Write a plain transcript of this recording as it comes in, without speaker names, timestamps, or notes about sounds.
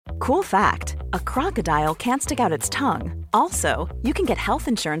Cool fact, a crocodile can't stick out its tongue. Also, you can get health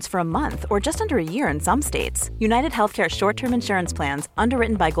insurance for a month or just under a year in some states. United Healthcare short-term insurance plans,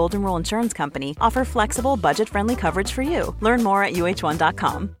 underwritten by Golden Rule Insurance Company, offer flexible, budget-friendly coverage for you. Learn more at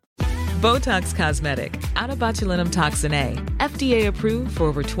uh1.com. Botox Cosmetic, out of botulinum toxin A, FDA approved for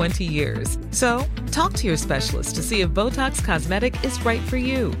over 20 years. So, talk to your specialist to see if Botox Cosmetic is right for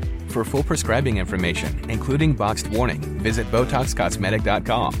you. For full prescribing information, including boxed warning, visit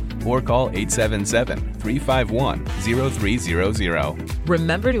BotoxCosmetic.com or call 877-351-0300.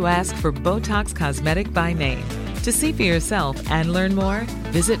 Remember to ask for Botox Cosmetic by name. To see for yourself and learn more,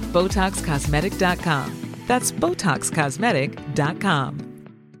 visit BotoxCosmetic.com. That's BotoxCosmetic.com.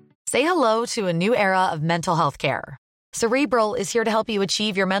 Say hello to a new era of mental health care. Cerebral is here to help you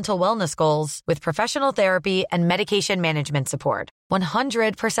achieve your mental wellness goals with professional therapy and medication management support.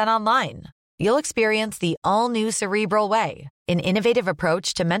 100% online. You'll experience the all-new Cerebral Way, an innovative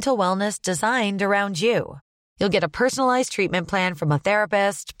approach to mental wellness designed around you. You'll get a personalized treatment plan from a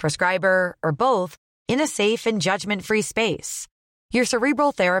therapist, prescriber, or both in a safe and judgment-free space. Your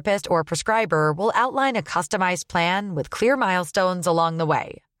Cerebral therapist or prescriber will outline a customized plan with clear milestones along the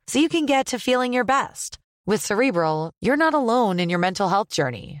way, so you can get to feeling your best. With Cerebral, you're not alone in your mental health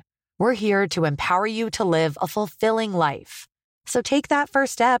journey. We're here to empower you to live a fulfilling life. So take that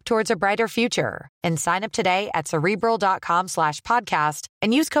first step towards a brighter future and sign up today at Cerebral.com/podcast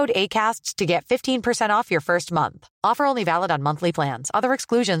and use code ACAST to get 15% off your first month. Offer only valid on monthly plans. Other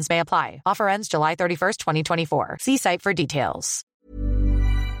exclusions may apply. Offer ends July 31st, 2024. See site for details.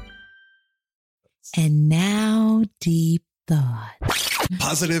 And now, deep thought.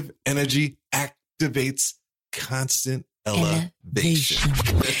 Positive energy activates constant elevation.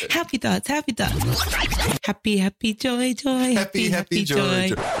 Happy thoughts, happy thoughts. Happy, happy, joy, joy. Happy, happy, joy,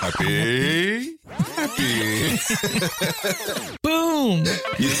 joy. Happy, happy. Boom.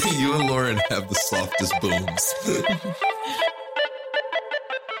 You and Lauren have the softest booms.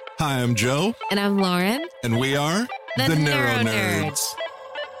 Hi, I'm Joe. And I'm Lauren. And we are the Neuro Nerds.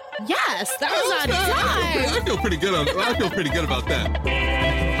 Yes, that was on time. I feel pretty good about that.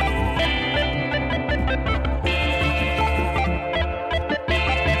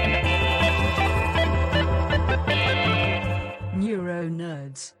 Neuro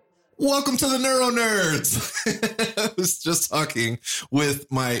Nerds. Welcome to the Neuro Nerds. I was just talking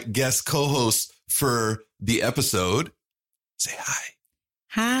with my guest co-host for the episode. Say hi.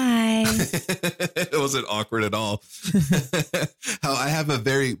 Hi. It wasn't awkward at all. How I have a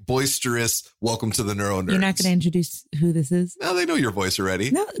very boisterous welcome to the Neuro Nerds. You're not going to introduce who this is? No, they know your voice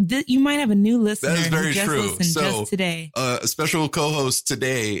already. No, you might have a new listener. That is very true. So just today. A special co-host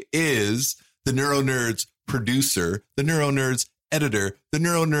today is the Neuro Nerds producer, the Neuro Nerds editor, the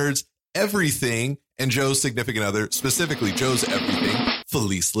Neuro Nerds everything, and Joe's significant other, specifically Joe's everything,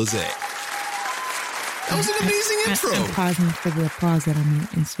 Felice Lizet. That was an amazing intro. I'm pausing for the applause that I'm going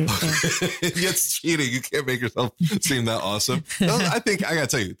to insert there. It's cheating. You can't make yourself seem that awesome. I think I got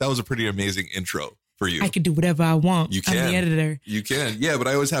to tell you, that was a pretty amazing intro for you. I can do whatever I want. You can. I'm the editor. You can. Yeah, but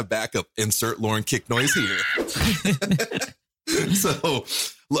I always have backup. Insert Lauren kick noise here. So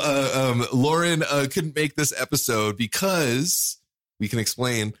Lauren couldn't make this episode because we can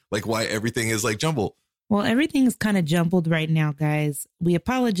explain like why everything is like jumbled. Well, everything is kind of jumbled right now, guys. We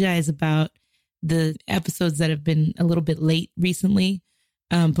apologize about the episodes that have been a little bit late recently.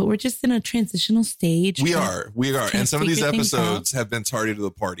 But we're just in a transitional stage. We are. And some of these episodes have been tardy to the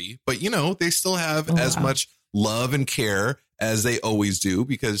party, but you know, they still have as much love and care as they always do,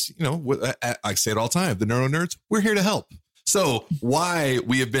 because, you know, I say it all the time, the Neuro Nerds, we're here to help. So why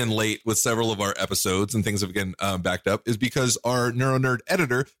we have been late with several of our episodes and things have been backed up is because our Neuro Nerd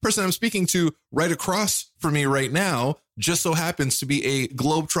editor, person I'm speaking to right across from me right now, just so happens to be a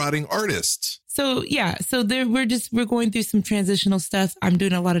globetrotting artist. So, yeah, so we're going through some transitional stuff. I'm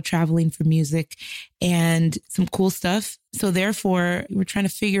doing a lot of traveling for music and some cool stuff. So therefore, we're trying to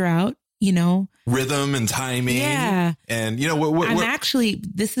figure out, you know, rhythm and timing. Yeah. And, you know, I'm actually,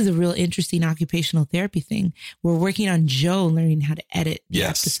 this is a real interesting occupational therapy thing. We're working on Joe learning how to edit the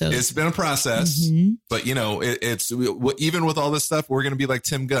episodes. It's been a process, but, you know, it's even with all this stuff, we're going to be like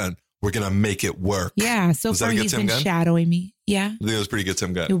Tim Gunn. We're going to make it work. Yeah. So far, he's been shadowing me. Yeah. I think it was pretty good,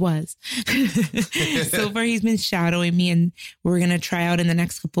 Tim Gunn. It was. So far, he's been shadowing me, and we're going to try out in the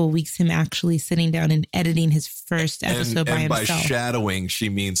next couple of weeks him actually sitting down and editing his first episode by himself. And by shadowing, she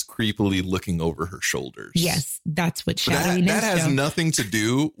means creepily looking over her shoulders. Yes, that's what shadowing is. That has nothing to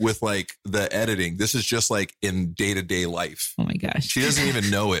do with like the editing. This is just like in day-to-day life. Oh my gosh. She doesn't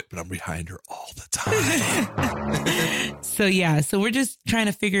even know it, but I'm behind her all the time. So we're just trying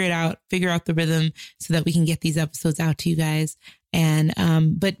to figure out the rhythm so that we can get these episodes out to you guys. And,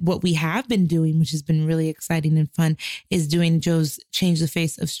 but what we have been doing, which has been really exciting and fun, is doing Joe's Change the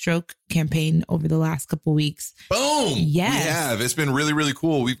Face of Stroke campaign over the last couple of weeks. Boom. Yes. We have. It's been really, really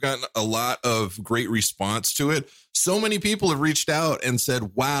cool. We've gotten a lot of great response to it. So many people have reached out and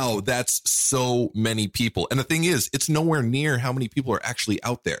said, wow, that's so many people. And the thing is, it's nowhere near how many people are actually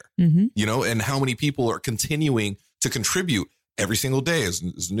out there, you know, and how many people are continuing to contribute. Every single day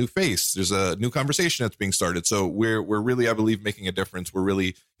is a new face. There's a new conversation that's being started. So we're really, I believe, making a difference. We're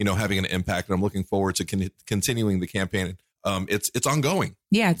really, you know, having an impact. And I'm looking forward to continuing the campaign. It's ongoing.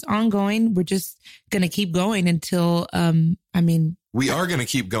 Yeah, it's ongoing. We're just going to keep going until, we are going to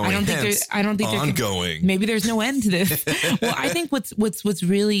keep going. I don't think ongoing. Maybe there's no end to this. Well, I think what's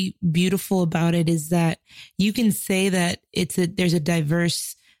really beautiful about it is that you can say that there's a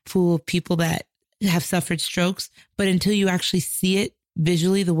diverse pool of people that have suffered strokes, but until you actually see it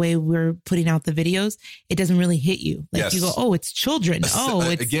visually, the way we're putting out the videos, it doesn't really hit you. Like you go, oh, it's children. Oh,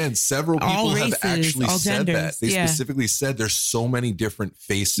 it's again, several people races, have actually said genders. that. They specifically said there's so many different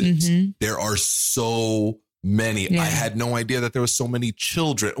faces. There are so many. I had no idea that there was so many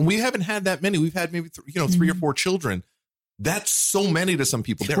children. We haven't had that many. We've had maybe 3 or 4 children. That's so many to some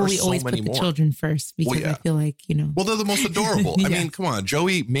people. There are so many more. We always put the children first because I feel like, you know. Well, they're the most adorable. I mean, come on.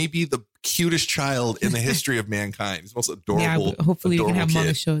 Joey may be the cutest child in the history of mankind. He's the most adorable. Yeah, hopefully we can have him on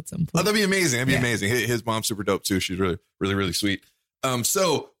the show at some point. Oh, that'd be amazing. That'd be amazing. His mom's super dope too. She's really, really, really sweet.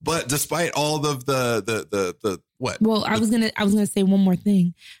 But despite all of the what? Well, I was gonna say one more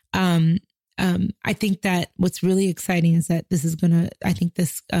thing. I think that what's really exciting is that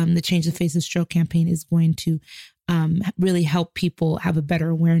the Change the Face of Stroke campaign is going to really help people have a better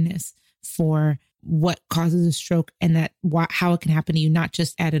awareness for what causes a stroke and how it can happen to you, not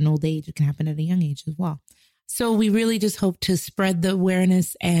just at an old age, it can happen at a young age as well. So we really just hope to spread the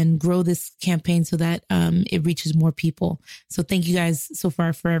awareness and grow this campaign so that it reaches more people. So thank you guys so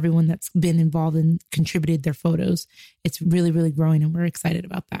far for everyone that's been involved and contributed their photos. It's really, really growing and we're excited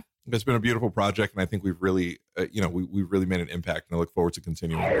about that. It's been a beautiful project, and I think we've really, we've really made an impact, and I look forward to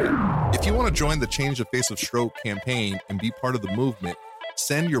continuing that. If you want to join the Change the Face of Stroke campaign and be part of the movement,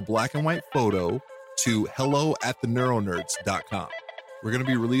 send your black and white photo to hello@theneuronerds.com. We're going to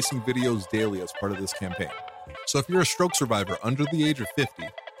be releasing videos daily as part of this campaign. So if you're a stroke survivor under the age of 50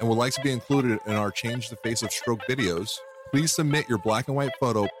 and would like to be included in our Change the Face of Stroke videos, please submit your black and white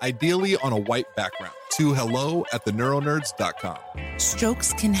photo, ideally on a white background, to hello@theneuronerds.com.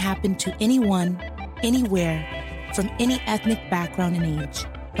 Strokes can happen to anyone, anywhere, from any ethnic background and age.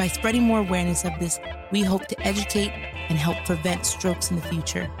 By spreading more awareness of this, we hope to educate and help prevent strokes in the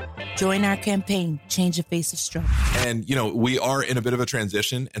future. Join our campaign, Change the Face of Stroke. And, we are in a bit of a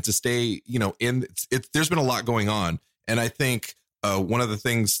transition, and to stay, there's been a lot going on. And I think one of the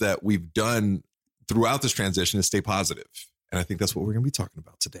things that we've done throughout this transition is stay positive. And I think that's what we're going to be talking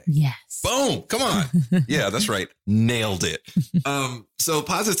about today. Yes. Boom. Come on. Yeah, that's right. Nailed it. So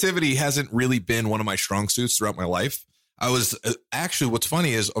positivity hasn't really been one of my strong suits throughout my life. I was actually, what's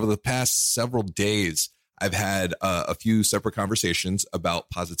funny is over the past several days, I've had a few separate conversations about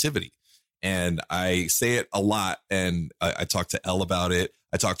positivity. And I say it a lot. And I talked to Elle about it.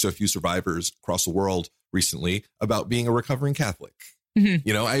 I talked to a few survivors across the world recently about being a recovering Catholic.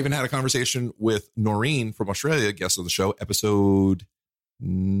 Mm-hmm. I even had a conversation with Noreen from Australia, guest on the show, episode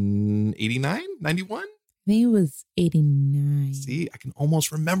 89, 91. I think it was 89. See, I can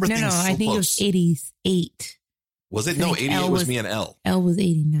almost remember things. No, I think close. It was 88. Was it? No, 88 was me and Elle. Elle was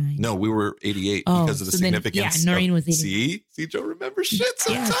 89. No, we were 88 because of the significance. Noreen was 89. See, Joe remembers shit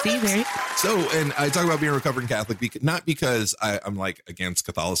sometimes. Yeah, see, there. So, and I talk about being a recovering Catholic, not because I'm like against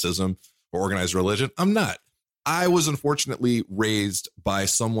Catholicism or organized religion. I'm not. I was unfortunately raised by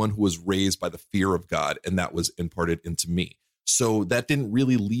someone who was raised by the fear of God, and that was imparted into me. So that didn't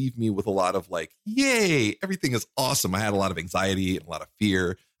really leave me with a lot of like, yay, everything is awesome. I had a lot of anxiety and a lot of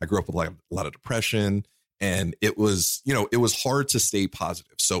fear. I grew up with a lot of depression, and it was hard to stay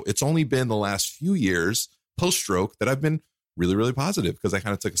positive. So it's only been the last few years post-stroke that I've been really, really positive because I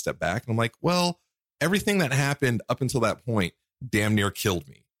kind of took a step back and I'm like, well, everything that happened up until that point damn near killed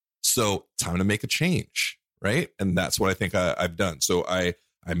me. So time to make a change. Right. And that's what I think I've done. So I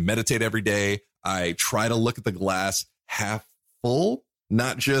meditate every day. I try to look at the glass half full,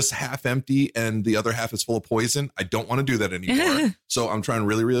 not just half empty and the other half is full of poison. I don't want to do that anymore. So I'm trying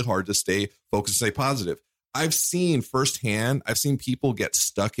really, really hard to stay focused, stay positive. I've seen firsthand, people get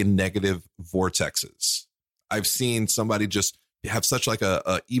stuck in negative vortexes. I've seen somebody just have such like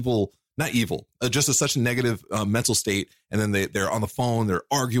such a negative mental state. And then they're on the phone, they're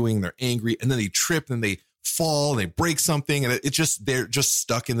arguing, they're angry, and then they trip and they fall and they break something, and they're just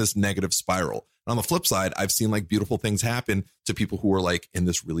stuck in this negative spiral. And on the flip side, I've seen like beautiful things happen to people who are like in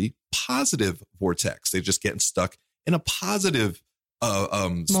this really positive vortex. They're just getting stuck in a positive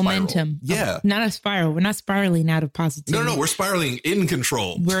momentum. Yeah. Not a spiral. We're not spiraling out of positivity. No, we're spiraling in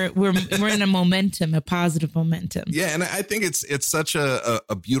control. We're in a momentum, a positive momentum. Yeah. And I think it's such a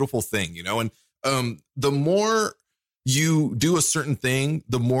beautiful thing, you know, and the more you do a certain thing,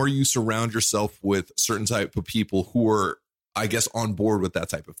 the more you surround yourself with certain type of people who are, I guess, on board with that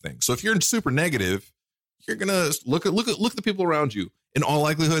type of thing. So if you're super negative, you're going to look at the people around you. In all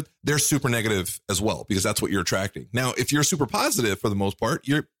likelihood, they're super negative as well, because that's what you're attracting. Now, if you're super positive, for the most part,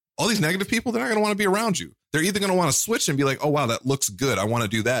 all these negative people, they're not going to want to be around you. They're either going to want to switch and be like, oh, wow, that looks good, I want to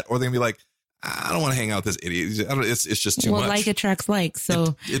do that. Or they're going to be like, I don't want to hang out with this idiot. It's just too much. Well, like attracts like.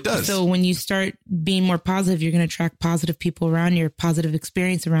 So it does. So when you start being more positive, you're going to attract positive people around you, positive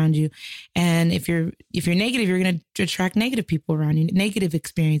experience around you. And if you're negative, you're going to attract negative people around you, negative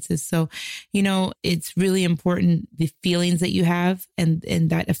experiences. So, you know, it's really important, the feelings that you have, and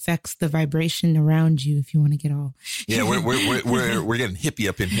that affects the vibration around you, if you want to get all. Yeah, we're getting hippie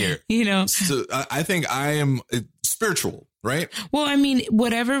up in here. You know. So I think I am spiritual. Right. Well, I mean,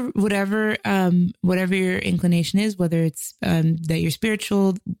 whatever your inclination is, whether it's that you're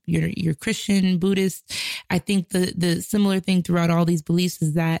spiritual, you're Christian, Buddhist, I think the similar thing throughout all these beliefs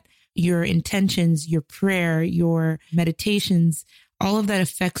is that your intentions, your prayer, your meditations, all of that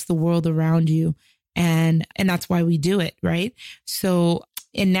affects the world around you. And that's why we do it. Right. So,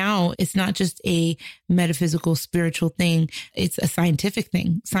 and now it's not just a metaphysical, spiritual thing. It's a scientific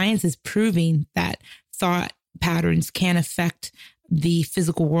thing. Science is proving that thought patterns can affect the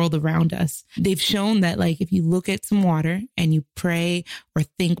physical world around us. They've shown that, like, if you look at some water and you pray or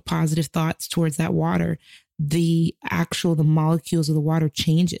think positive thoughts towards that water, the molecules of the water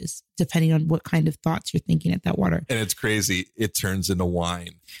changes depending on what kind of thoughts you're thinking at that water. And it's crazy. It turns into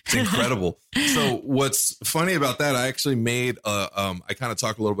wine. It's incredible. So what's funny about that, I actually made, I kind of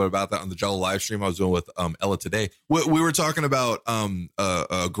talked a little bit about that on the Jello live stream I was doing with Ella today. We were talking about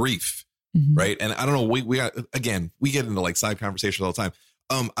grief. Mm-hmm. Right. And I don't know, we got, again, we get into like side conversations all the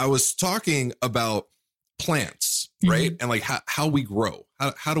time. I was talking about plants, right? Mm-hmm. And like how we grow,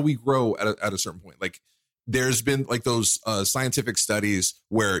 how do we grow at a certain point? Like there's been like those scientific studies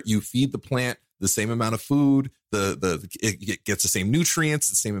where you feed the plant the same amount of food, it gets the same nutrients,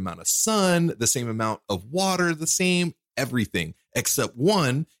 the same amount of sun, the same amount of water, the same everything, except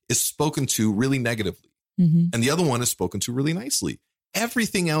one is spoken to really negatively. Mm-hmm. And the other one is spoken to really nicely.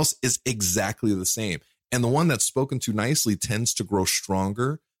 Everything else is exactly the same. And the one that's spoken to nicely tends to grow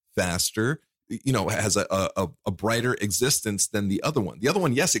stronger, faster, you know, has a brighter existence than the other one. The other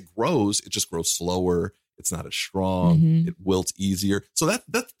one, yes, it grows. It just grows slower. It's not as strong. Mm-hmm. It wilts easier. So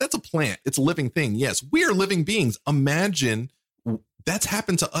that's a plant. It's a living thing. Yes, we are living beings. Imagine that's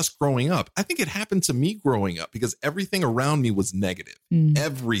happened to us growing up. I think it happened to me growing up because everything around me was negative.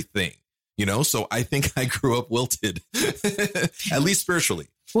 Everything. You know, so I think I grew up wilted, at least spiritually.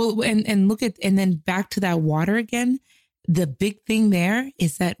 Well, and look at, and then back to that water again. The big thing there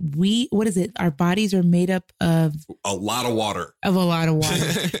is that our bodies are made up of a lot of water.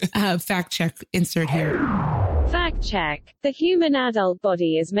 Fact check, insert here. Fact check. The human adult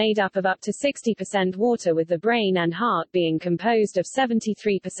body is made up of up to 60% water, with the brain and heart being composed of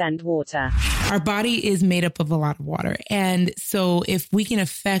 73% water. Our body is made up of a lot of water. And so if we can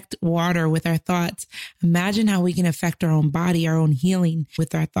affect water with our thoughts, imagine how we can affect our own body, our own healing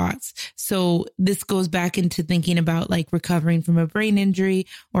with our thoughts. So this goes back into thinking about like recovering from a brain injury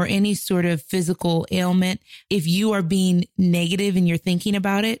or any sort of physical ailment. If you are being negative and you're thinking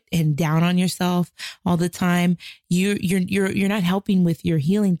about it and down on yourself all the time, you're not helping with your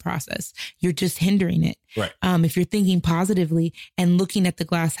healing process. You're just hindering it. Right. If you're thinking positively and looking at the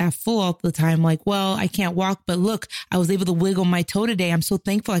glass half full all the time, like, well, I can't walk, but look, I was able to wiggle my toe today. I'm so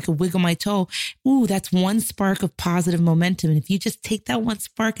thankful I could wiggle my toe. Ooh, that's one spark of positive momentum. And if you just take that one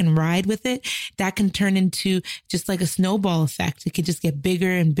spark and ride with it, that can turn into just like a snowball effect. It could just get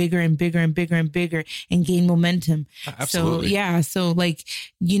bigger and bigger and bigger and bigger and bigger and gain momentum. Absolutely. So yeah. So like,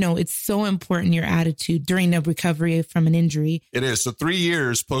 you know, it's so important, your attitude during the recovery from an injury. It is. So 3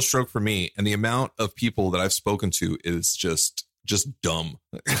 years post-stroke for me, and the amount of people that I've spoken to is just dumb.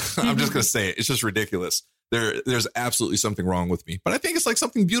 I'm just going to say it. It's just ridiculous. There's absolutely something wrong with me, but I think it's like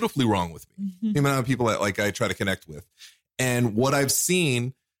something beautifully wrong with me. Mm-hmm. The amount of people that like I try to connect with, and what I've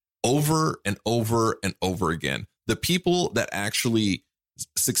seen over and over and over again, the people that actually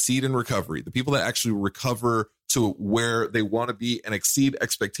succeed in recovery, the people that actually recover to where they want to be and exceed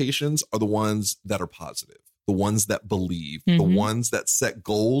expectations are the ones that are positive, the ones that believe, the ones that set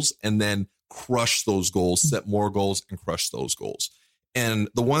goals and then crush those goals, set more goals, and crush those goals. And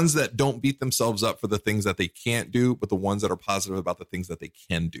the ones that don't beat themselves up for the things that they can't do, but the ones that are positive about the things that they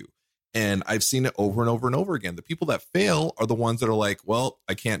can do. And I've seen it over and over and over again. The people that fail are the ones that are like, well,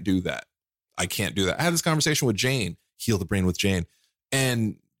 I can't do that. I can't do that. I had this conversation with Jane, Heal the Brain with Jane.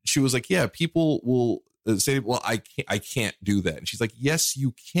 And she was like, yeah, people will say, well, I can't do that. And she's like, yes,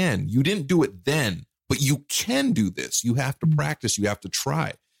 you can. You didn't do it then, but you can do this. You have to practice. You have to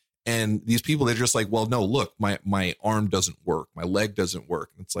try. And these people, they're just like, well, no, look, my arm doesn't work. My leg doesn't work.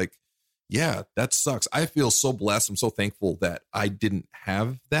 And it's like, yeah, that sucks. I feel so blessed. I'm so thankful that I didn't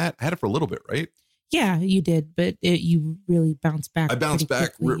have that. I had it for a little bit, right? Yeah, you did, but you really bounced back. I bounced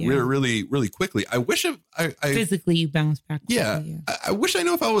back really, really quickly. I wish I physically you bounced back quickly, yeah. I wish I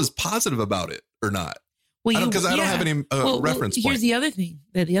knew if I was positive about it or not. Well, because I don't have any reference point. Here's the other thing.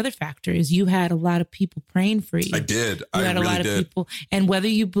 The other factor is you had a lot of people praying for you. I did. You had a lot of people. And whether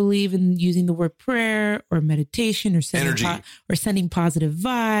you believe in using the word prayer or meditation or sending positive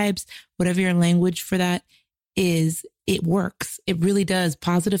vibes, whatever your language for that is, it works. It really does.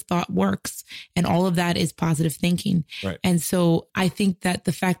 Positive thought works. And all of that is positive thinking. Right. And so I think that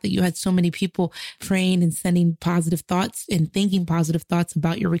the fact that you had so many people praying and sending positive thoughts and thinking positive thoughts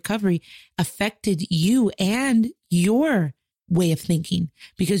about your recovery affected you and your way of thinking,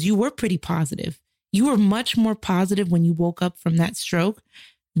 because you were pretty positive. You were much more positive when you woke up from that stroke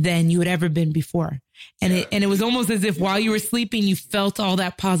than you had ever been before. And it was almost as if while you were sleeping, you felt all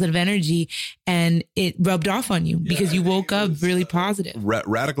that positive energy and it rubbed off on you because you woke up really positive.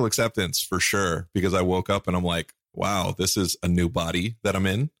 Radical acceptance for sure. Because I woke up and I'm like, wow, this is a new body that I'm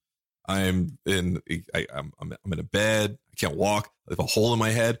in. I'm in a bed. I can't walk. I have a hole in my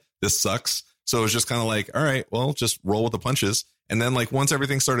head. This sucks. So it was just kind of like, all right, well, just roll with the punches. And then like once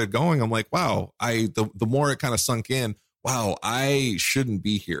everything started going, I'm like, wow, the more it kind of sunk in, wow, I shouldn't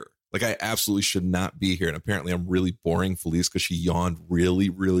be here. Like I absolutely should not be here. And apparently I'm really boring Felice because she yawned really,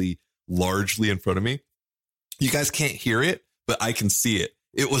 really largely in front of me. You guys can't hear it, but I can see it.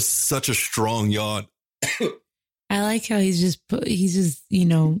 It was such a strong yawn. I like how he's just,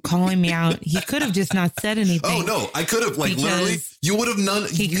 calling me out. He could have just not said anything. Oh no, I could have literally, you would have known.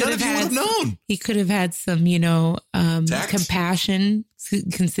 He could have had some, compassion,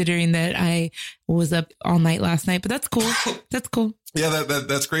 considering that I was up all night last night, but that's cool. That's cool. Yeah,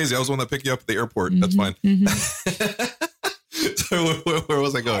 that's crazy. I was the one that picked you up at the airport. That's fine. So where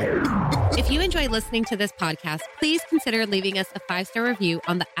was I going? If you enjoy listening to this podcast, please consider leaving us a 5-star review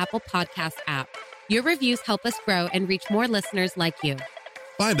on the Apple Podcast app. Your reviews help us grow and reach more listeners like you.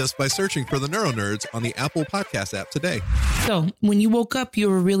 Find us by searching for the Neuro Nerds on the Apple Podcast app today. So when you woke up, you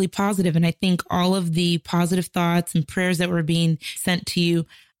were really positive. And I think all of the positive thoughts and prayers that were being sent to you,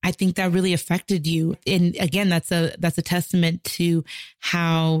 I think that really affected you. And again, that's a testament to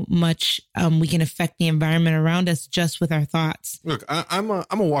how much we can affect the environment around us just with our thoughts. Look, I'm a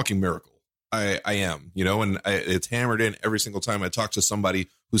walking miracle. I am, and it's hammered in every single time I talk to somebody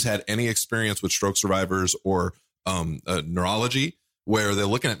who's had any experience with stroke survivors or neurology, where they're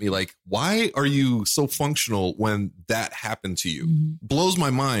looking at me like, why are you so functional when that happened to you? Mm-hmm. Blows my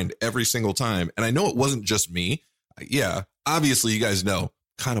mind every single time. And I know it wasn't just me. Yeah, obviously, you guys know,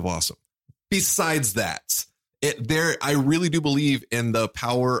 kind of awesome. Besides that, I really do believe in the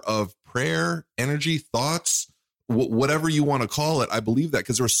power of prayer, energy, thoughts, whatever you want to call it. I believe that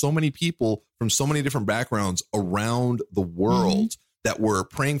because there were so many people from so many different backgrounds around the world that were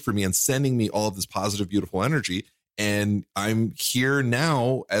praying for me and sending me all of this positive, beautiful energy. And I'm here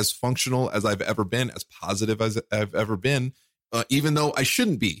now as functional as I've ever been, as positive as I've ever been, even though I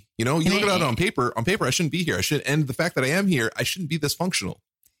shouldn't be. You look at it on paper, I shouldn't be here. And the fact that I am here, I shouldn't be this functional.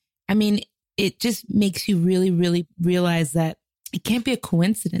 I mean, it just makes you really, really realize that it can't be a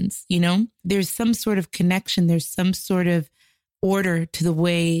coincidence. There's some sort of connection. There's some sort of order to the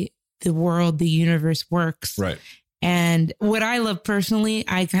way the world, the universe works. Right. And what I love personally,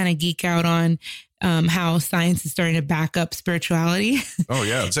 I kind of geek out on how science is starting to back up spirituality. Oh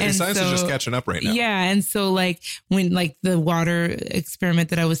yeah. Science is just catching up right now. Yeah. And so when the water experiment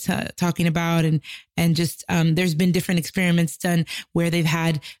that I was talking about and just there's been different experiments done where they've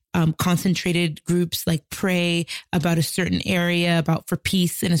had concentrated groups pray about a certain area, for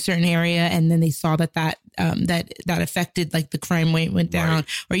peace in a certain area. And then they saw that affected the crime rate went down, right.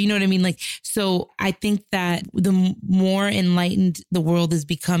 Or you know what I mean? So I think that the more enlightened the world is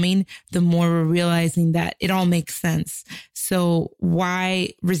becoming, the more we're realizing that it all makes sense. So why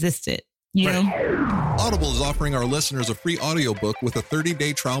resist it? Audible is offering our listeners a free audiobook with a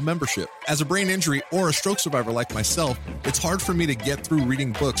 30-day trial membership. As a brain injury or a stroke survivor like myself, it's hard for me to get through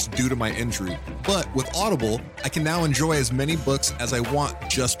reading books due to my injury. But with Audible, I can now enjoy as many books as I want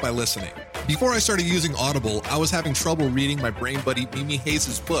just by listening. Before I started using Audible, I was having trouble reading my brain buddy Mimi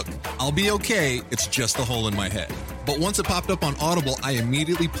Hayes' book, I'll Be Okay, It's Just a Hole in My Head. But once it popped up on Audible, I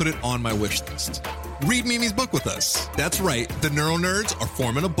immediately put it on my wish list. Read Mimi's book with us. That's right, the Neuro Nerds are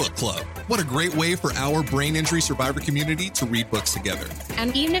forming a book club. What a great way for our brain injury survivor community to read books together.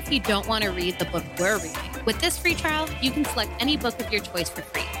 And even if you don't want to read the book we're reading, with this free trial, you can select any book of your choice for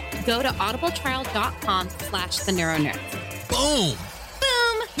free. Go to audibletrial.com/theneuronerds. Boom!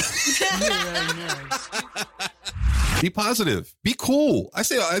 Be positive. Be cool. I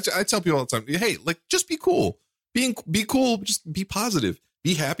tell people all the time, hey, like, just be cool. Be cool. Just be positive.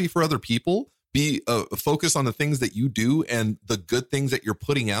 Be happy for other people. Be focused on the things that you do and the good things that you're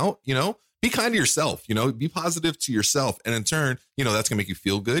putting out. You know, be kind to yourself. You know, be positive to yourself, and in turn, you know, that's gonna make you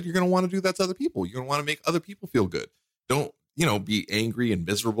feel good. You're gonna want to do that to other people. You're gonna want to make other people feel good. Don't, you know, be angry and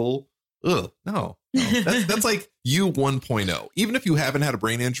miserable. No. That's like you 1.0. Even if you haven't had a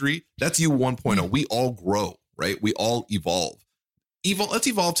brain injury, that's you 1.0. We all grow, right? We all evolve. Let's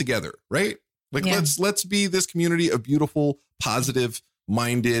evolve together, right? Like, let's be this community of beautiful, positive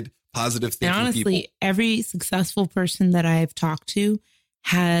minded, positive thinking and honestly, people. Every successful person that I've talked to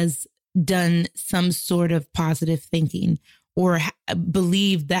has done some sort of positive thinking or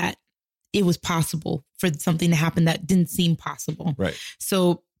believed that it was possible for something to happen that didn't seem possible. Right.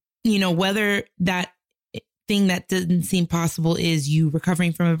 So, you know, whether that thing that didn't seem possible is you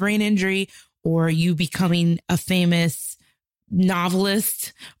recovering from a brain injury or you becoming a famous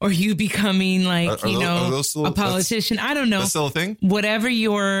novelist or you becoming like, a politician. I don't know. That's still a thing? Whatever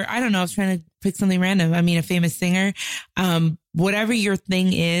I don't know. I was trying to pick something random. I mean, a famous singer, whatever your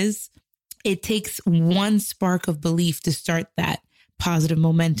thing is, it takes one spark of belief to start that positive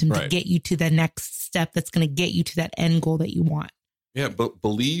momentum to get you to the next step that's going to get you to that end goal that you want. Yeah, but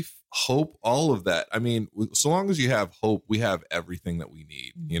belief, hope, all of that. I mean, so long as you have hope, we have everything that we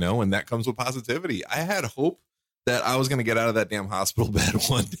need, you know, and that comes with positivity. I had hope that I was going to get out of that damn hospital bed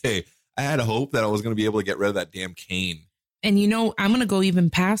one day. I had hope that I was going to be able to get rid of that damn cane. And, you know, I'm going to go even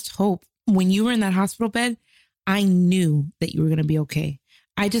past hope. When you were in that hospital bed, I knew that you were going to be okay.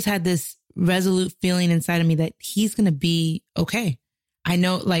 I just had this resolute feeling inside of me that he's going to be okay. I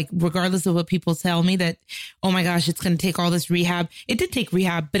know, like, regardless of what people tell me that, oh my gosh, it's going to take all this rehab. It did take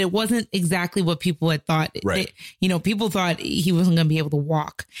rehab, but it wasn't exactly what people had thought. Right. People thought he wasn't going to be able to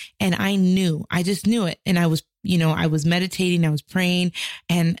walk. And I just knew it. And I was meditating, I was praying,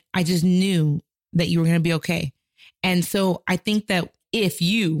 and I just knew that you were going to be okay. And so I think that if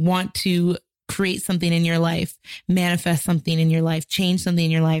you want to create something in your life, manifest something in your life, change something in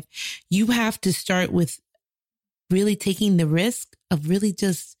your life, you have to start with really taking the risk of really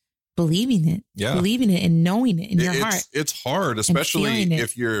just believing it, and knowing it in your heart. It's hard, especially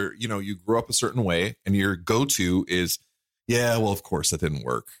if you grew up a certain way and your go-to is, yeah, well, of course that didn't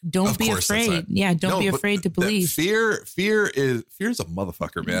work. Don't be afraid. Don't be afraid to believe. Fear is a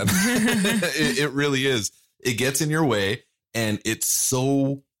motherfucker, man. It really is. It gets in your way and it's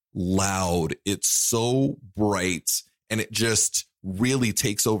so loud. It's so bright and it just really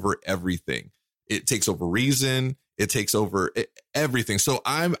takes over everything. It takes over reason. It takes over everything. So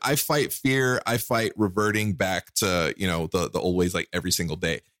I fight fear. I fight reverting back to, the old ways, like every single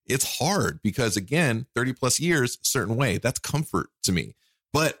day. It's hard because, again, 30 plus years, certain way, that's comfort to me.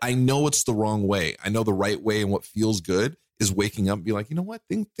 But I know it's the wrong way. I know the right way, and what feels good is waking up and be like, you know what?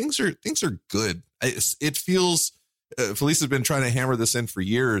 Things are good. It feels, Felicia's been trying to hammer this in for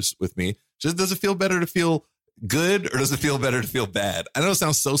years with me. Just, does it feel better to feel good or does it feel better to feel bad? I know it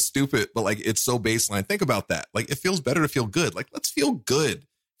sounds so stupid, but like it's so baseline. Think about that. Like it feels better to feel good. Like let's feel good. It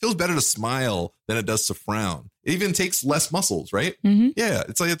feels better to smile than it does to frown. It even takes less muscles, right? Mm-hmm. Yeah,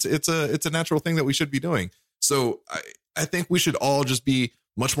 it's like it's a natural thing that we should be doing. So I think we should all just be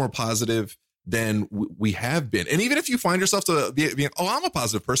much more positive than we have been. And even if you find yourself to be I'm a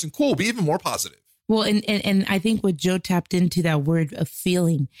positive person, cool, be even more positive. Well, and I think what Joe tapped into that word of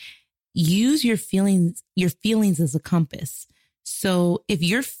feeling. Use your feelings as a compass. So if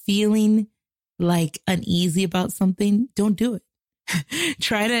you're feeling like uneasy about something, don't do it.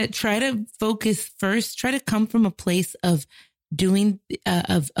 Try to focus first. Try to come from a place of doing,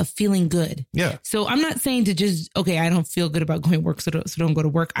 of feeling good. Yeah. So I'm not saying to just, okay, I don't feel good about going to work, so don't go to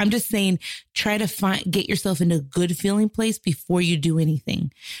work. I'm just saying, try to get yourself in a good feeling place before you do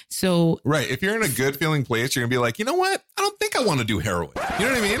anything. So, right. If you're in a good feeling place, you're gonna be like, you know what? I don't think I want to do heroin. You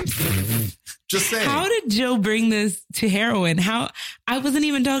know what I mean? Just saying. How did Joe bring this to heroin? I wasn't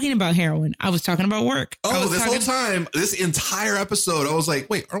even talking about heroin. I was talking about work. Oh, whole time, this entire episode, I was like,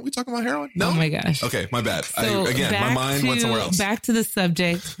 wait, aren't we talking about heroin? No. Oh my gosh. Okay, my bad. So my mind went somewhere else. Back to the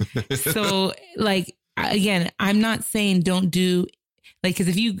subject. So, like, again, I'm not saying don't do. Like, because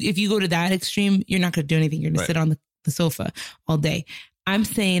if you go to that extreme, you're not going to do anything. You're going to sit on the sofa all day. I'm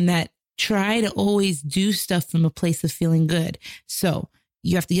saying that try to always do stuff from a place of feeling good. So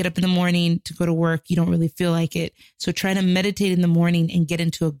you have to get up in the morning to go to work. You don't really feel like it. So try to meditate in the morning and get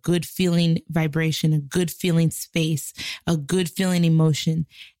into a good feeling vibration, a good feeling space, a good feeling emotion,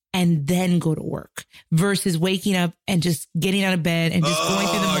 and then go to work versus waking up and just getting out of bed and just going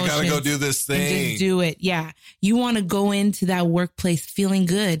through the motions. I gotta go do this thing. And just do it. Yeah. You want to go into that workplace feeling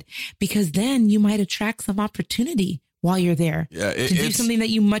good because then you might attract some opportunity while you're there to do something that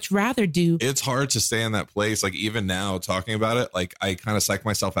you much rather do. It's hard to stay in that place. Like even now talking about it, like I kind of psych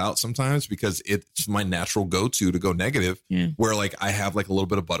myself out sometimes because it's my natural go-to to go negative where like I have like a little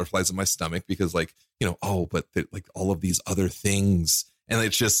bit of butterflies in my stomach because like, but like all of these other things. And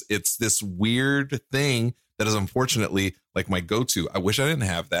it's this weird thing that is unfortunately like my go-to. I wish I didn't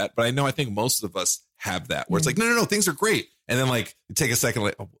have that, but I think most of us have that where it's like, no, things are great. And then like you take a second,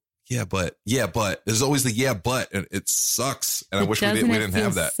 like, yeah, but there's always the but, and it sucks. And I wish we didn't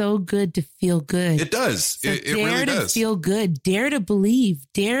have that. So good to feel good. It does. So it really does. Dare to feel good. Dare to believe.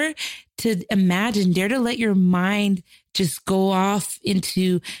 Dare to imagine. Dare to let your mind just go off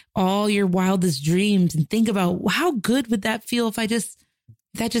into all your wildest dreams and think about how good would that feel if that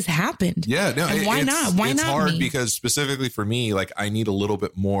just happened. Yeah, no, and why not? Why it's not? It's hard because specifically for me, like I need a little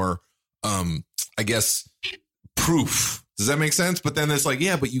bit more, I guess, proof. Does that make sense? But then it's like,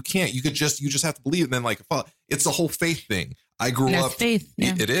 yeah, but you can't. You just have to believe. And then like, it's the whole faith thing. I grew up. Faith.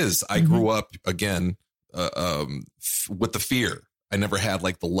 Yeah. It is. I grew up again with the fear. I never had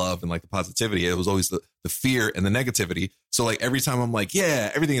like the love and like the positivity. It was always the fear and the negativity. So like every time I'm like,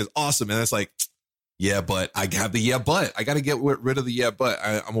 yeah, everything is awesome, and it's like, yeah, but I have the but. I got to get rid of the but.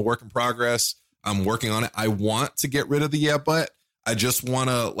 I'm a work in progress. I'm working on it. I want to get rid of the but. I just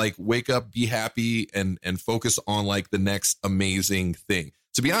want to like wake up, be happy, and focus on like the next amazing thing.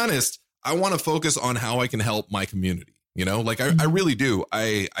 To be honest, I want to focus on how I can help my community. Like I really do.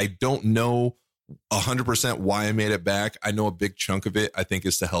 I don't know 100% why I made it back. I know a big chunk of it, I think,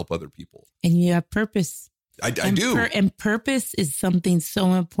 is to help other people. And you have purpose. I do. And purpose is something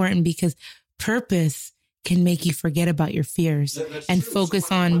so important because purpose can make you forget about your fears and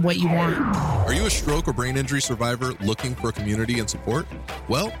focus on what you want. Are you a stroke or brain injury survivor looking for community and support?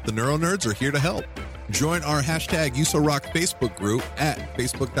 Well, the Neuro Nerds are here to help. Join our #UsoRock Facebook group at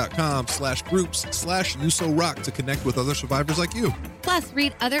facebook.com/groups/UsoRock to connect with other survivors like you. Plus,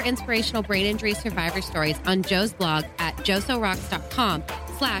 read other inspirational brain injury survivor stories on Joe's blog at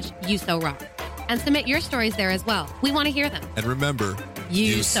josorocks.com/UsoRock. And submit your stories there as well. We want to hear them. And remember,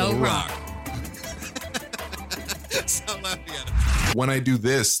 you so rock. Stop laughing at it. When I do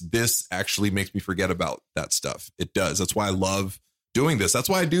this actually makes me forget about that stuff. It does. That's why I love doing this. That's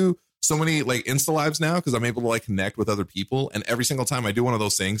why I do so many like Insta lives now, because I'm able to like connect with other people. And every single time I do one of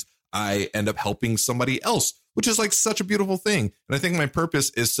those things, I end up helping somebody else, which is like such a beautiful thing. And I think my purpose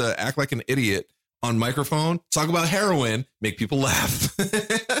is to act like an idiot on microphone, talk about heroin, make people laugh,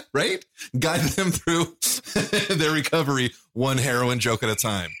 right? Guide them through their recovery, one heroin joke at a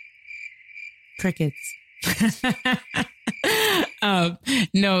time. Crickets.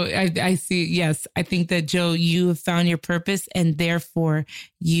 No, I see. Yes. I think that, Joe, you have found your purpose and therefore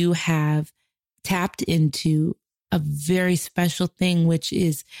you have tapped into a very special thing, which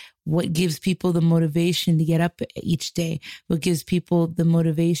is what gives people the motivation to get up each day, what gives people the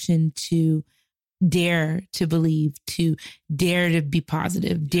motivation to dare to believe, to dare to be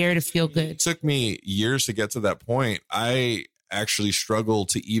positive, dare to feel good. It took me years to get to that point. I actually struggle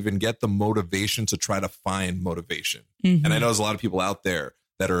to even get the motivation to try to find motivation. Mm-hmm. And I know there's a lot of people out there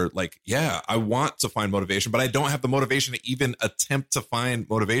that are like, yeah, I want to find motivation, but I don't have the motivation to even attempt to find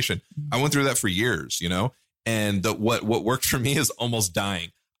motivation. Mm-hmm. I went through that for years, and what worked for me is almost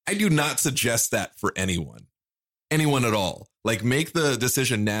dying. I do not suggest that for anyone at all. Like, make the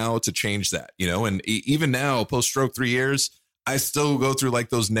decision now to change that, and even now, post-stroke 3 years, I still go through like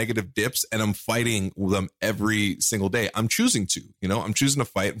those negative dips and I'm fighting them every single day. I'm choosing to, I'm choosing to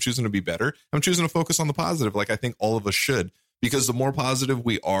fight. I'm choosing to be better. I'm choosing to focus on the positive. Like I think all of us should, because the more positive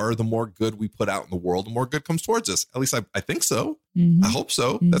we are, the more good we put out in the world, the more good comes towards us. At least I think so. Mm-hmm. I hope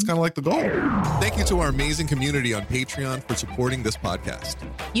so. Mm-hmm. That's kind of like the goal. Thank you to our amazing community on Patreon for supporting this podcast.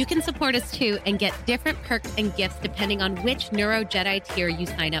 You can support us too and get different perks and gifts depending on which Neuro Jedi tier you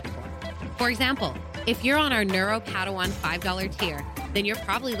sign up for. For example, if you're on our Neuro Padawan $5 tier, then you're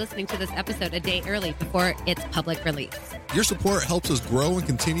probably listening to this episode a day early before its public release. Your support helps us grow and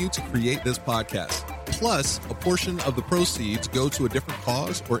continue to create this podcast. Plus, a portion of the proceeds go to a different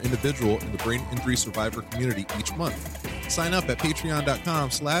cause or individual in the brain injury survivor community each month. Sign up at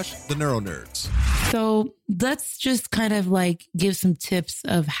patreon.com/theneuronerds. So let's just kind of like give some tips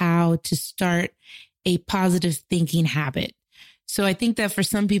of how to start a positive thinking habit. So I think that for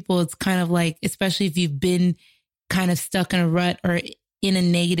some people, it's kind of like, especially if you've been kind of stuck in a rut or in a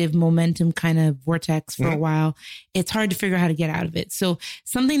negative momentum kind of vortex for a while, it's hard to figure out how to get out of it. So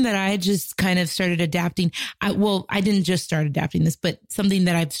something that I just kind of started adapting, I didn't just start adapting this, but something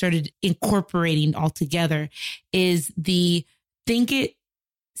that I've started incorporating altogether is the think it,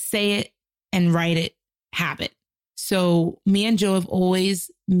 say it, and write it habit. So me and Joe have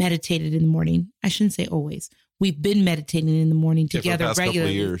always meditated in the morning. I shouldn't say always. We've been meditating in the morning together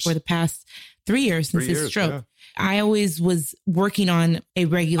regularly for the past 3 years since his stroke. Yeah. I always was working on a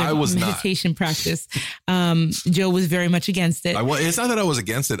regular meditation practice. Joe was very much against it. It's not that I was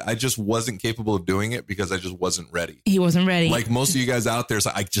against it. I just wasn't capable of doing it because I just wasn't ready. He wasn't ready. Like most of you guys out there,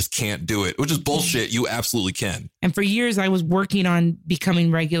 so I just can't do it, which is bullshit. You absolutely can. And for years, I was working on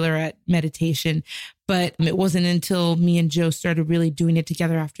becoming regular at meditation. But it wasn't until me and Joe started really doing it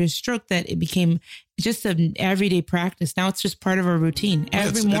together after his stroke that it became just an everyday practice. Now it's just part of our routine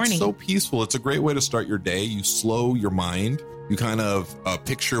every morning. It's so peaceful. It's a great way to start your day. You slow your mind. You kind of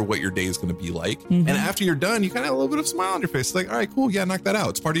picture what your day is going to be like. And after you're done, you kind of have a little bit of a smile on your face. It's like, all right, cool. Yeah, knock that out.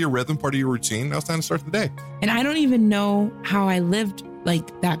 It's part of your rhythm, part of your routine. Now it's time to start the day. And I don't even know how I lived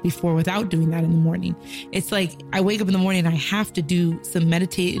like that before without doing that in the morning. It's like I wake up in the morning and I have to do some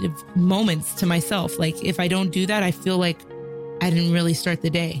meditative moments to myself. Like if I don't do that, I feel like I didn't really start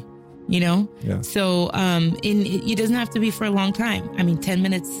the day, you know? Yeah. So it doesn't have to be for a long time. I mean, 10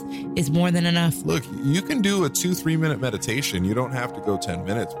 minutes is more than enough. Look, you can do a 2-3 minute meditation. You don't have to go 10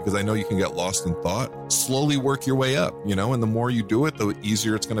 minutes because I know you can get lost in thought. Slowly work your way up, you know, and the more you do it, the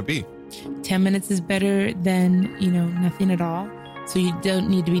easier it's going to be. 10 minutes is better than, nothing at all. So you don't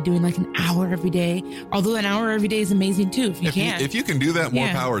need to be doing like an hour every day. Although an hour every day is amazing too, if you can do that, more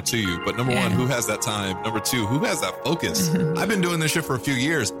power to you. But number one, who has that time? Number two, who has that focus? I've been doing this shit for a few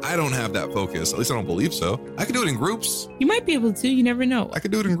years. I don't have that focus. At least I don't believe so. I can do it in groups. You might be able to. You never know. I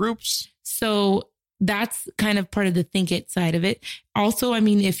could do it in groups. So that's kind of part of the think it side of it. Also, I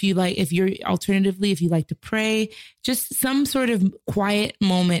mean, if you like to pray, just some sort of quiet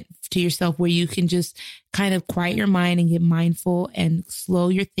moment to yourself where you can just kind of quiet your mind and get mindful and slow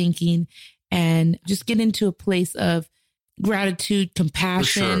your thinking and just get into a place of gratitude,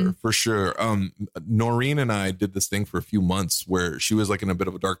 compassion. For sure. Noreen and I did this thing for a few months where she was like in a bit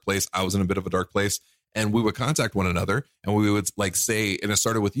of a dark place. I was in a bit of a dark place. And we would contact one another and we would like say, and it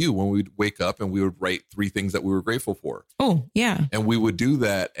started with you when we'd wake up and we would write 3 things that we were grateful for. Oh, yeah. And we would do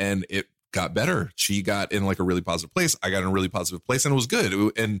that and it got better. She got in like a really positive place. I got in a really positive place and it was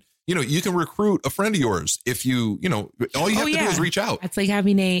good. And, you can recruit a friend of yours if all you have to do is reach out. It's like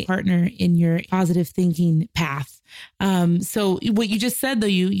having a partner in your positive thinking path. So what you just said, though,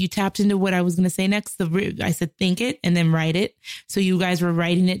 you tapped into what I was going to say next. I said, think it and then write it. So you guys were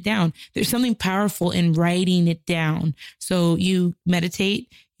writing it down. There's something powerful in writing it down. So you meditate,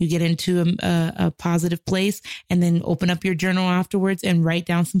 you get into a positive place and then open up your journal afterwards and write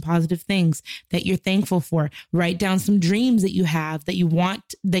down some positive things that you're thankful for. Write down some dreams that you have that you want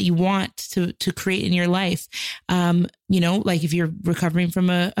to create in your life. Like if you're recovering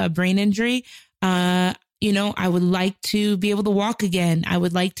from a brain injury, I would like to be able to walk again. I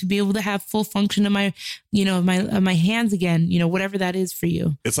would like to be able to have full function of my, my hands again, whatever that is for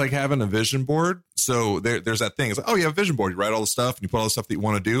you. It's like having a vision board. So there's that thing. It's like, oh, you have a vision board. You write all the stuff and you put all the stuff that you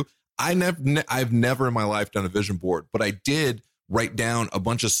want to do. I've never in my life done a vision board, but I did write down a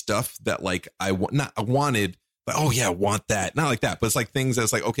bunch of stuff that like I wanted, but oh yeah, I want that. Not like that, but it's like things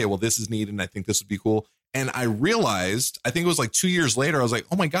that's like, okay, well, this is needed and I think this would be cool. And I realized, I think it was like 2 years later, I was like,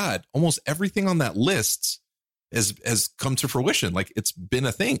 oh my God, almost everything on that list has come to fruition. Like it's been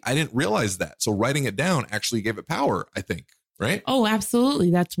a thing. I didn't realize that. So writing it down actually gave it power, I think. Right? Oh,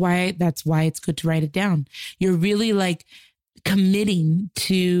 absolutely. That's why it's good to write it down. You're really like committing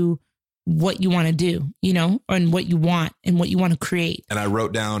to what you want to do, and what you want to create. And I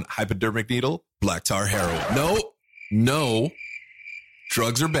wrote down hypodermic needle, black tar heroin. No,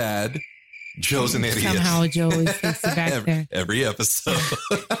 drugs are bad. Joe's an idiot. Somehow Joe always takes it back there. Every episode.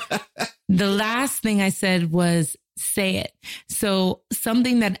 The last thing I said was say it. So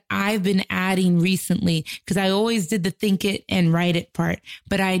something that I've been adding recently, because I always did the think it and write it part,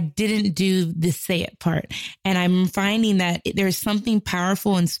 but I didn't do the say it part. And I'm finding that there's something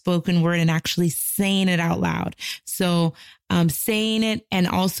powerful in spoken word and actually saying it out loud. So saying it, and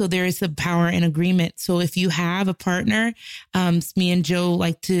also there is some power in agreement. So if you have a partner, me and Joe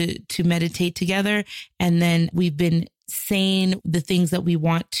like to meditate together, and then we've been saying the things that we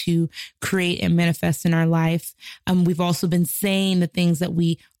want to create and manifest in our life. We've also been saying the things that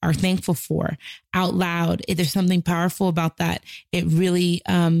we are thankful for out loud. There's something powerful about that. It really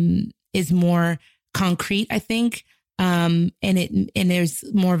is more concrete, I think. And there's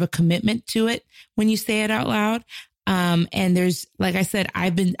more of a commitment to it when you say it out loud. And there's, like I said,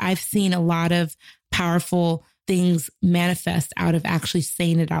 I've seen a lot of powerful things manifest out of actually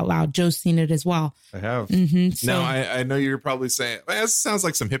saying it out loud. Joe's seen it as well. I have. Mm-hmm, now, I know you're probably saying, man, this sounds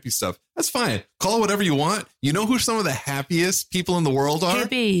like some hippie stuff. That's fine. Call it whatever you want. You know who some of the happiest people in the world are?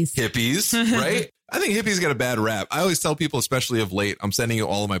 Hippies, right? I think hippies get a bad rap. I always tell people, especially of late, I'm sending you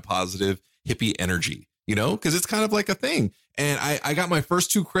all of my positive hippie energy, you know, because it's kind of like a thing. And I got my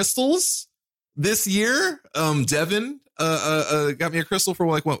first 2 crystals this year. Devin got me a crystal for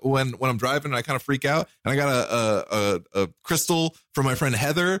like when I'm driving and I kind of freak out. And I got a crystal from my friend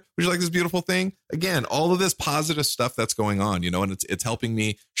Heather, which is like this beautiful thing. Again, all of this positive stuff that's going on, you know, and it's helping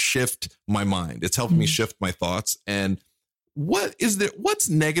me shift my mind. It's helping me shift my thoughts. And what's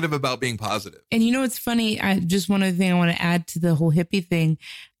negative about being positive? And you know, it's funny. Just one other thing I want to add to the whole hippie thing.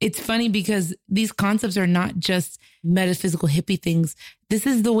 It's funny because these concepts are not just metaphysical hippie things. This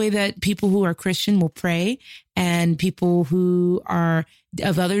is the way that people who are Christian will pray, and people who are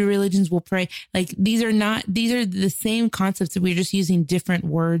of other religions will pray. Like these are the same concepts, that we're just using different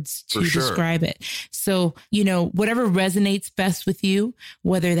words to describe it. So, you know, whatever resonates best with you,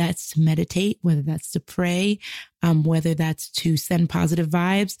 whether that's to meditate, whether that's to pray, whether that's to send positive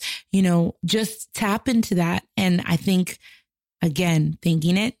vibes, you know, just tap into that. And I think, again,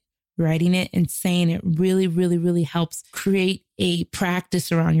 thinking it, writing it, and saying it really, really, really helps create a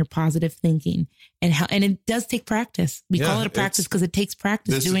practice around your positive thinking. And it does take practice. We call it a practice because it takes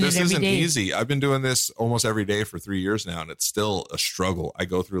practice doing it every day. This isn't easy. I've been doing this almost every day for 3 years now, and it's still a struggle. I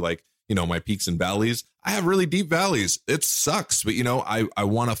go through like, you know, my peaks and valleys. I have really deep valleys. It sucks, but you know, I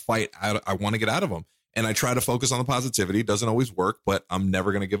want to fight out. I want to get out of them. And I try to focus on the positivity. It doesn't always work, but I'm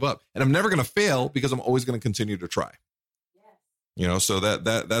never going to give up, and I'm never going to fail because I'm always going to continue to try. You know, so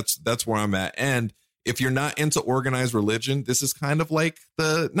that's where I'm at. And if you're not into organized religion, this is kind of like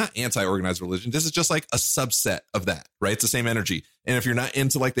not anti-organized religion. This is just like a subset of that, right? It's the same energy. And if you're not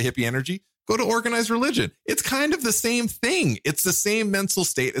into like the hippie energy, go to organized religion. It's kind of the same thing. It's the same mental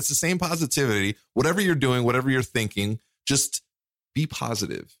state. It's the same positivity. Whatever you're doing, whatever you're thinking, just be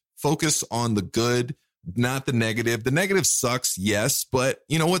positive. Focus on the good, not the negative. The negative sucks, yes, but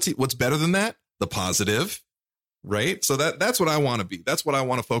you know what's better than that? The positive. Right. So that's what I want to be. That's what I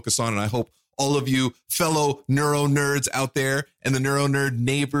want to focus on. And I hope all of you fellow neuro nerds out there and the neuro nerd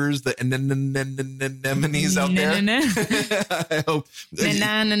neighbors, the anemones out there. I hope.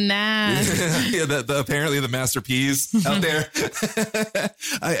 Yeah, apparently the Master P's out there.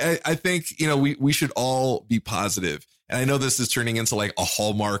 I think, you know, we should all be positive. And I know this is turning into like a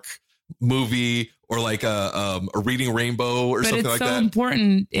Hallmark movie or like a Reading Rainbow or something like that. But it's so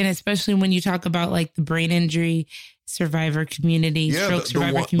important, and especially when you talk about like the brain injury survivor community, stroke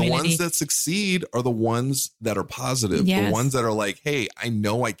survivor community. The ones that succeed are the ones that are positive. Yes. The ones that are like, hey, I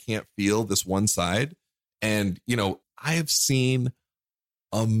know I can't feel this one side. And, you know, I have seen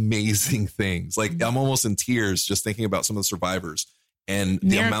amazing things. Like I'm almost in tears just thinking about some of the survivors and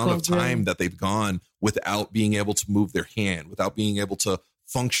the amount of time that they've gone without being able to move their hand, without being able to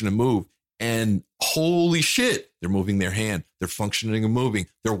function and move. And holy shit, they're moving their hand. They're functioning and moving.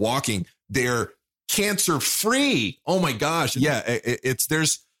 They're walking. They're cancer free. Oh my gosh. Yeah.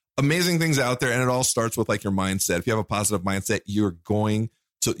 There's amazing things out there. And it all starts with like your mindset. If you have a positive mindset, you're going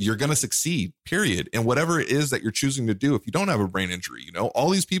to succeed, period. And whatever it is that you're choosing to do, if you don't have a brain injury, you know, all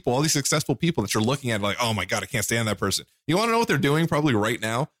these people, all these successful people that you're looking at like, oh my God, I can't stand that person. You want to know what they're doing probably right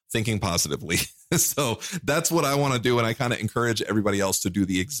now? Thinking positively. So that's what I want to do. And I kind of encourage everybody else to do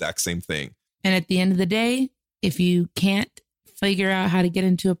the exact same thing. And at the end of the day, if you can't figure out how to get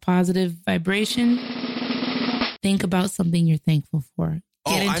into a positive vibration, think about something you're thankful for.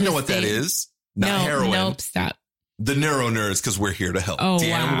 I know what that is. Not heroin. Nope, stop. The Neuro Nerds, because we're here to help. Oh,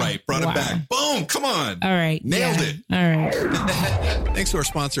 damn right. Brought it back. Boom. Come on. All right. Nailed it. All right. Thanks to our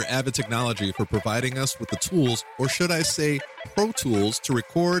sponsor, Avid Technology, for providing us with the tools, or should I say Pro Tools, to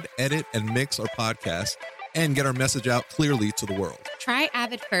record, edit, and mix our podcast and get our message out clearly to the world. Try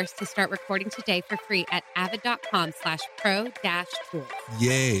Avid first to start recording today for free at avid.com/pro-tools.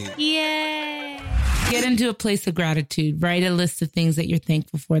 Yay. Yay. Get into a place of gratitude. Write a list of things that you're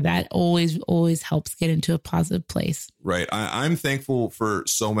thankful for. That always, always helps get into a positive place. Right. I'm thankful for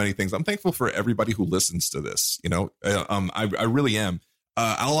so many things. I'm thankful for everybody who listens to this. You know, I really am.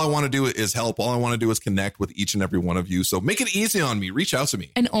 All I want to do is help. All I want to do is connect with each and every one of you. So make it easy on me. Reach out to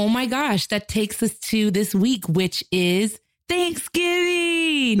me. And oh my gosh, that takes us to this week, which is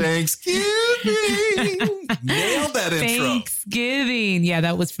Thanksgiving. Nailed that intro. Thanksgiving. Yeah,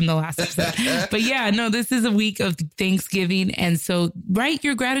 that was from the last episode. But yeah, no, this is a week of Thanksgiving. And so write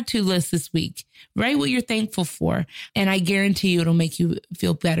your gratitude list this week. Write what you're thankful for. And I guarantee you it'll make you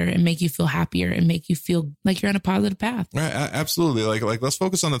feel better and make you feel happier and make you feel like you're on a positive path. Right, absolutely. Like let's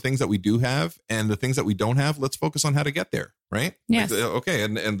focus on the things that we do have, and the things that we don't have, let's focus on how to get there. Right? Yes. Like, okay.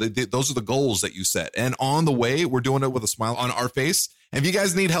 And those are the goals that you set. And on the way, we're doing it with a smile on our face. And if you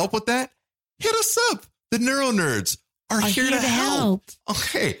guys need help with that, hit us up. The Neuro Nerds are here to help.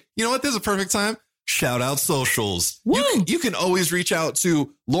 Okay. You know what? This is a perfect time. Shout out socials. You can always reach out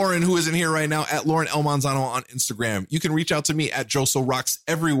to Lauren, who isn't here right now, at Lauren L. Manzano on Instagram. You can reach out to me at Joso Rocks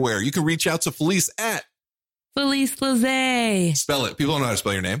everywhere. You can reach out to Felice at Felice Lazae. Spell it. People don't know how to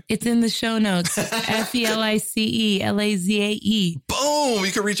spell your name. It's in the show notes. FELICE-LAZAE. Boom.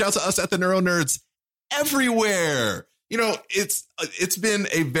 You can reach out to us at the Neuro Nerds everywhere. You know, it's been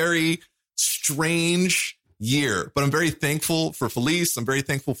a very strange year, but I'm very thankful for Felice. I'm very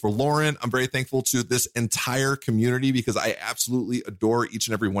thankful for Lauren. I'm very thankful to this entire community because I absolutely adore each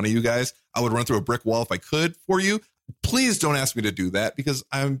and every one of you guys. I would run through a brick wall if I could for you. Please don't ask me to do that because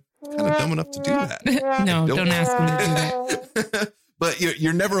I'm kind of dumb enough to do that. No, don't ask me to do that. But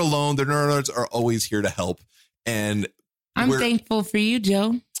you're never alone. The Neuro Nerds are always here to help. And I'm thankful for you,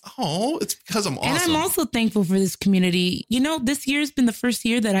 Joe. Oh, it's because I'm awesome. And I'm also thankful for this community. You know, this year's been the first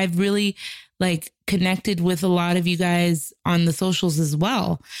year that I've really connected with a lot of you guys on the socials as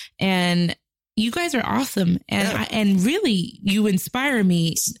well. And you guys are awesome. And and really you inspire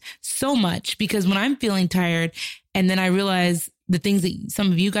me so much because when I'm feeling tired and then I realize the things that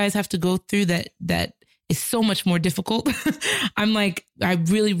some of you guys have to go through that is so much more difficult. I'm like, I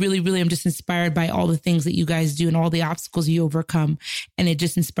really, really, really am just inspired by all the things that you guys do and all the obstacles you overcome. And it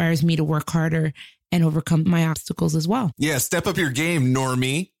just inspires me to work harder and overcome my obstacles as well. Yeah. Step up your game,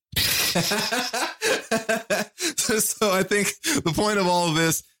 normie. So I think the point of all of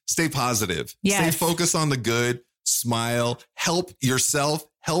this, stay positive, stay focused on the good, smile, help yourself,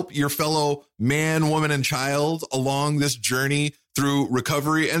 help your fellow man, woman, and child along this journey through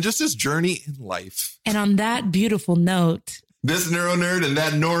recovery and just this journey in life. And on that beautiful note, this Neuro Nerd and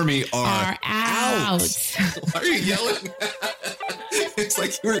that normie are out. Why are you yelling? It's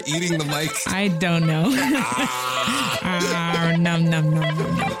like you were eating the mic. I don't know. Num, num, num, num,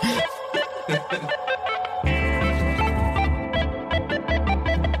 num.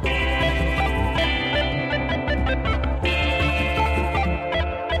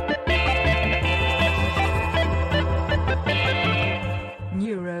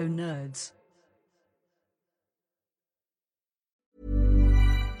 Neuro Nerds.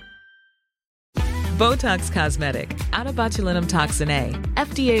 Botox Cosmetic, out of botulinum toxin A,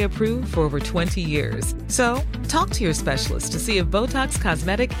 FDA approved for over 20 years. So, talk to your specialist to see if Botox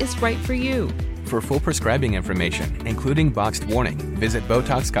Cosmetic is right for you. For full prescribing information, including boxed warning, visit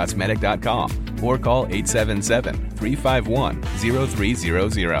BotoxCosmetic.com or call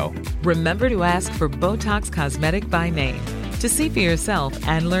 877-351-0300. Remember to ask for Botox Cosmetic by name. To see for yourself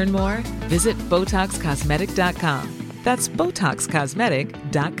and learn more, visit BotoxCosmetic.com. That's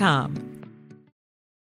BotoxCosmetic.com.